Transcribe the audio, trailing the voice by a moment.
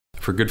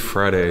For Good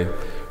Friday,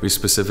 we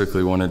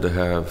specifically wanted to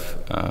have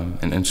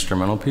an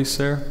instrumental piece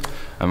there.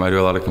 I do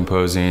a lot of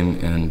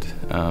composing, and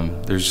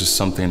there's just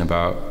something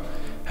about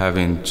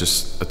having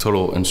just a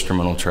total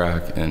instrumental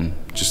track and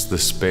just the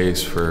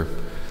space for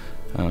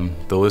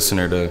the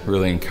listener to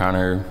really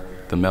encounter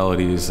the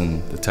melodies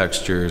and the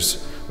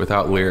textures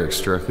without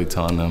lyrics directly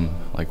telling them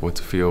like what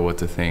to feel, what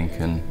to think.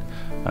 And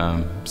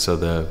so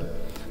the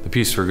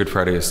piece for Good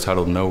Friday is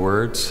titled No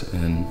Words,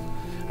 and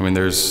I mean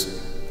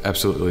there's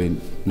absolutely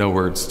no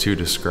words to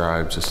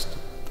describe just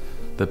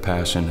the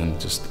passion and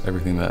just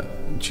everything that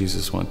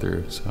Jesus went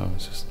through. So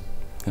it's just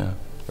a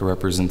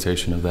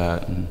representation of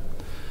that,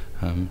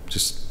 and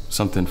just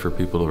something for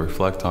people to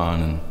reflect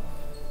on and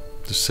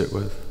just sit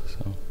with.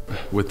 So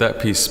with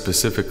that piece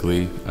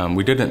specifically,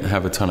 we didn't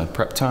have a ton of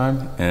prep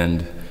time,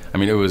 and I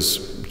mean it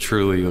was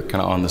truly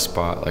kind of on the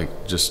spot,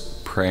 like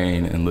just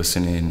praying and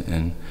listening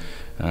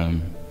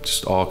and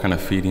just all kind of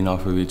feeding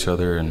off of each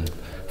other. And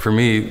for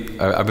me,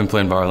 I've been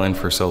playing violin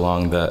for so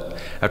long that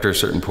after a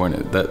certain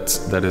point,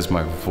 that is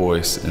my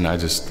voice, and I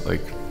just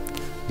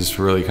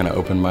really kind of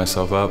opened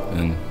myself up,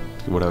 and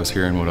what I was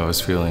hearing, what I was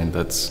feeling,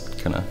 that's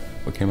kind of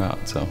what came out.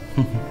 So.